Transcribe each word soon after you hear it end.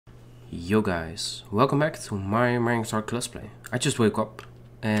Yo guys, welcome back to my Minecraft Let's Play. I just woke up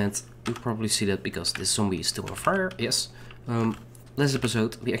and you probably see that because this zombie is still on fire, yes. Last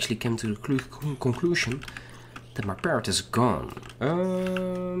episode we actually came to the conclusion that my parrot is gone.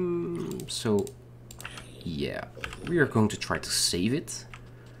 So yeah, we are going to try to save it,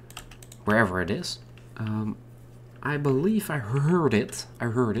 wherever it is. I believe I heard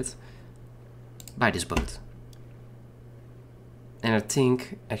it by this boat. And I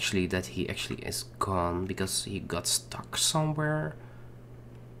think actually that he actually is gone because he got stuck somewhere.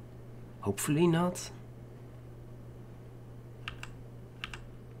 Hopefully not.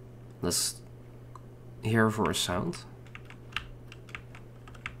 Let's hear for a sound.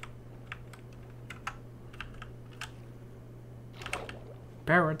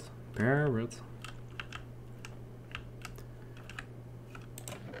 Parrot, parrot.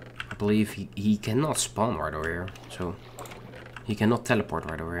 I believe he cannot spawn right over here, so he cannot teleport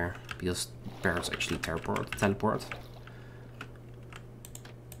right over here, because parrots actually teleport.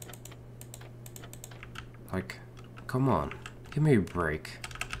 Like, come on, give me a break.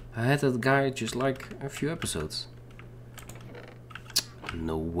 I had that guy just like a few episodes.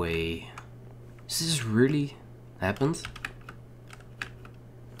 No way. Is this really happened?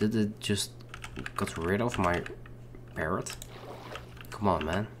 Did it just got rid of my parrot? Come on,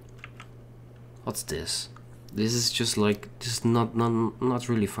 man. What's this? This is just like, just not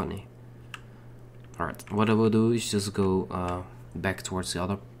really funny. Alright, what I will do is just go back towards the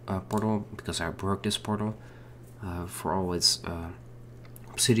other portal, because I broke this portal for all its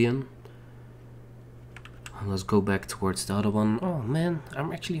obsidian. And let's go back towards the other one. Oh man,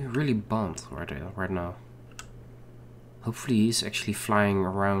 I'm actually really bummed right now. Hopefully he's actually flying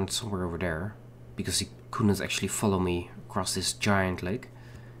around somewhere over there, because he couldn't actually follow me across this giant lake.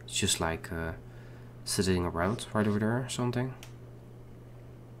 It's just like sitting around right over there or something.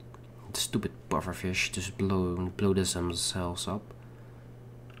 The stupid pufferfish just blow themselves up.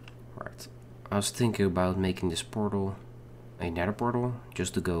 Right. I was thinking about making this portal a nether portal,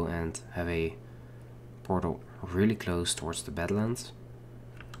 just to go and have a portal really close towards the Badlands.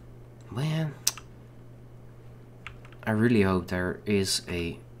 Man, I really hope there is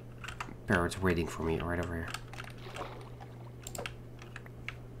a parrot waiting for me right over here.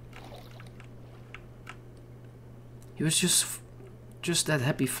 He was just that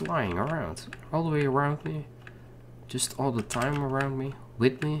happy flying around, all the way around me, just all the time around me,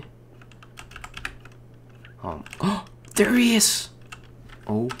 with me. Oh, there he is!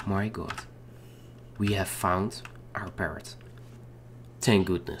 Oh my god. We have found our parrot. Thank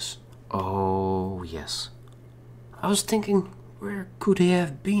goodness. Oh yes. I was thinking, where could he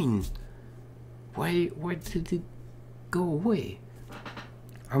have been? Why did he go away?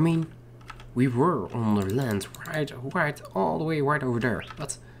 I mean, we were on the land right all the way right over there,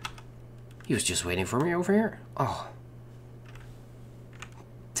 but he was just waiting for me over here. Oh,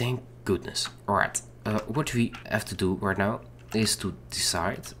 thank goodness. Alright, what we have to do right now is to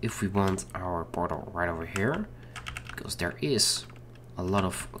decide if we want our portal right over here, because there is a lot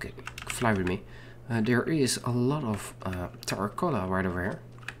of, okay, fly with me, there is a lot of terracotta right over here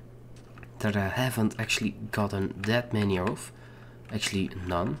that I haven't actually gotten that many of, actually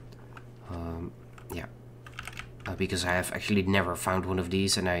none. Yeah, because I have actually never found one of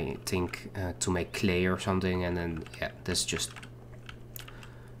these, and I think to make clay or something, and then yeah, that's just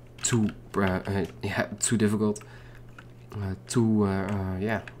too too difficult.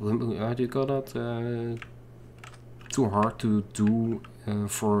 Yeah, how do you call that? Too hard to do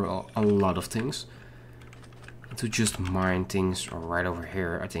for a lot of things. To just mine things right over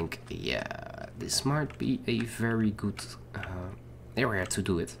here, I think, yeah, this might be a very good area to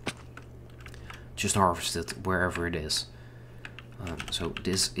do it. Just harvest it wherever it is. So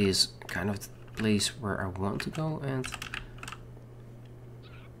this is kind of the place where I want to go and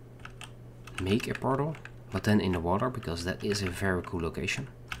make a portal, but then in the water, because that is a very cool location.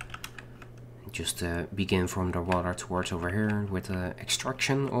 Just begin from the water towards over here with the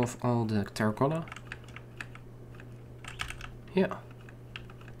extraction of all the terracotta. Yeah.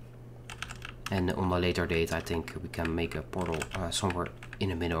 And on a later date, I think we can make a portal somewhere in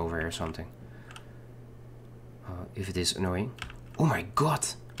the middle over here or something. If it is annoying. Oh my god!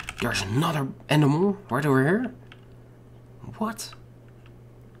 There's another animal right over here? What?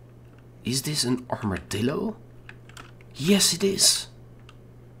 Is this an armadillo? Yes, it is!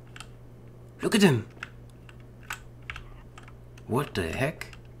 Look at him! What the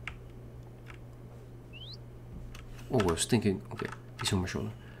heck? Oh, I was thinking, okay, he's on my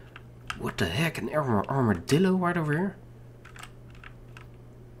shoulder. What the heck, an armadillo right over here?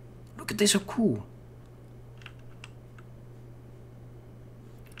 Look at this, so cool.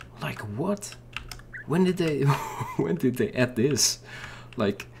 Like what? When did they when did they add this?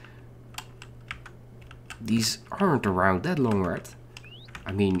 Like these aren't around that long, right?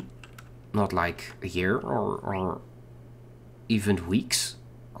 I mean, not like a year or even weeks.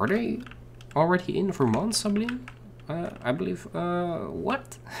 Are they already in for months, I believe?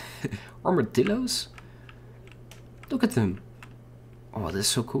 What? Armadillos? Look at them. Oh, this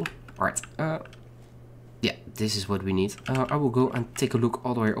is so cool. Alright, yeah, this is what we need. I will go and take a look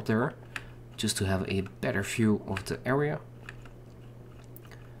all the way up there, just to have a better view of the area.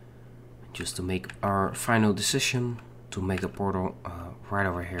 Just to make our final decision to make the portal right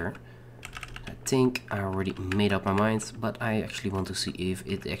over here. I think I already made up my mind, but I actually want to see if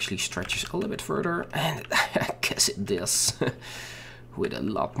it actually stretches a little bit further, and I guess it does. With a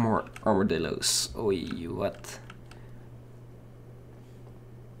lot more armadillos. Oh, what?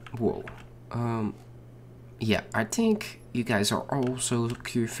 Whoa. Yeah, I think you guys are also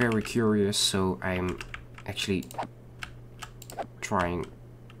very curious, so I'm actually trying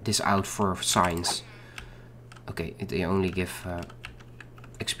this out for science. Okay, they only give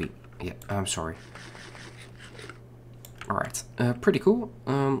XP. Yeah, I'm sorry. Alright, pretty cool.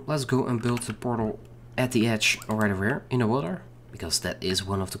 Let's go and build the portal at the edge right over here in the water, because that is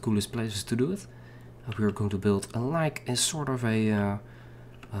one of the coolest places to do it. We're going to build like a sort of a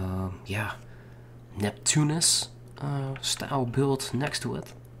yeah, Neptunus style build next to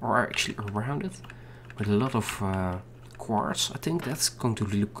it, or actually around it, with a lot of quartz. I think that's going to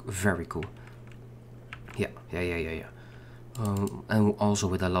look very cool. Yeah. And also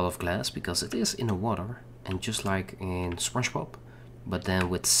with a lot of glass, because it is in the water, and just like in SpongeBob, but then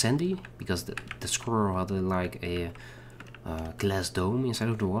with Sandy, because the squirrel had like a glass dome inside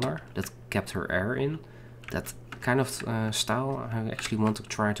of the water that kept her air in. That kind of style I actually want to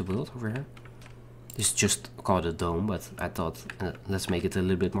try to build over here. This is just called a dome, but I thought let's make it a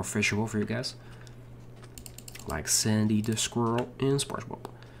little bit more visual for you guys. Like Sandy the squirrel in SpongeBob.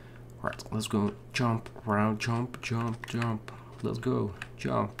 Alright, let's go jump around, jump. Let's go,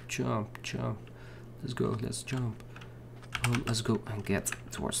 jump. Let's go, let's jump. Let's go and get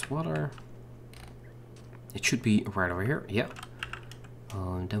towards the water. It should be right over here, yeah.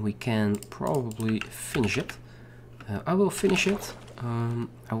 Then we can probably finish it. I will finish it.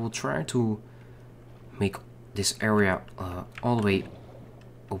 I will try to make this area all the way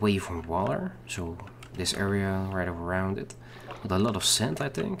away from water. So this area right around it with a lot of sand, I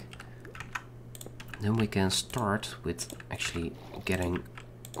think. Then we can start with actually getting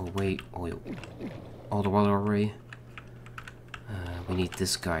away all the water away. We need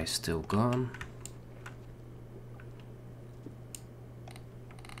this guy still gone.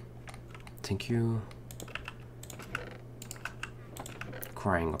 Thank you.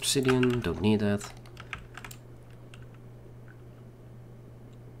 Crying obsidian, don't need that.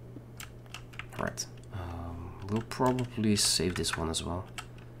 Right, we'll probably save this one as well.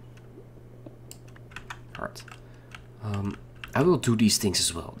 Alright, I will do these things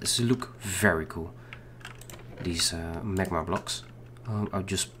as well. This will look very cool. These magma blocks. I'll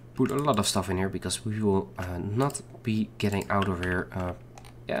just put a lot of stuff in here because we will not be getting out of here.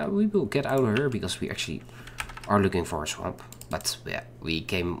 Yeah, we will get out of here because we actually are looking for a swamp. But yeah, we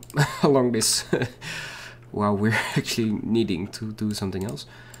came along this while we're actually needing to do something else.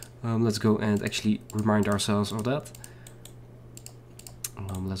 Let's go and actually remind ourselves of that.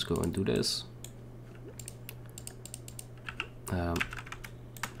 Let's go and do this.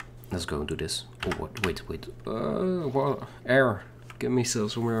 Let's go and do this. Oh, what? Wait. Well, air. Get me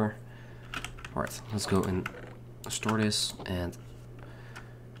somewhere. Alright, let's go and store this and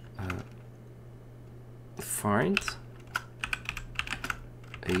find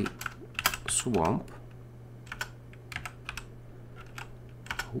a swamp.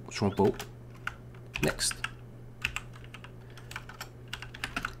 Oh, swampo. Next.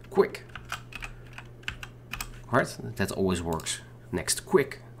 Quick. Alright, that always works. Next,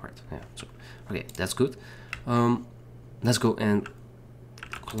 quick. Alright, yeah. So, okay, that's good. Let's go and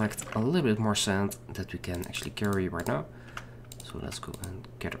collect a little bit more sand that we can actually carry right now. So let's go and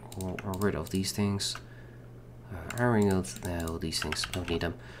get rid of these things. Iron, no, these things, don't need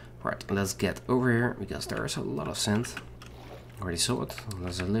them. Right, let's get over here because there is a lot of sand. Already saw it.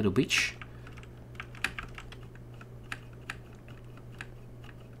 There's a little beach.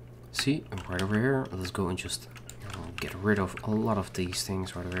 See, right over here. Let's go and just get rid of a lot of these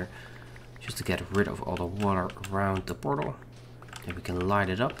things right over here. Just to get rid of all the water around the portal. Then we can light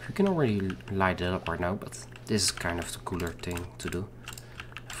it up. We can already light it up right now, but this is kind of the cooler thing to do.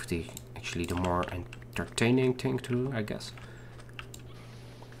 Actually, the more entertaining thing to do, I guess.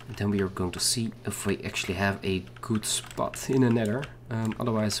 And then we are going to see if we actually have a good spot in the nether.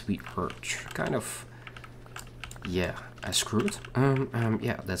 Otherwise we are kind of, yeah, screwed.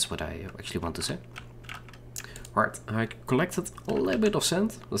 Yeah, that's what I actually want to say. Alright, I collected a little bit of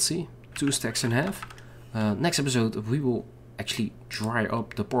sand. Let's see, 2 stacks and a half. Next episode we will actually dry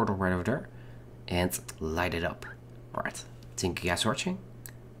up the portal right over there and light it up. Alright, thank you guys for watching.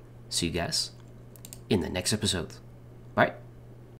 See you guys in the next episode. Bye.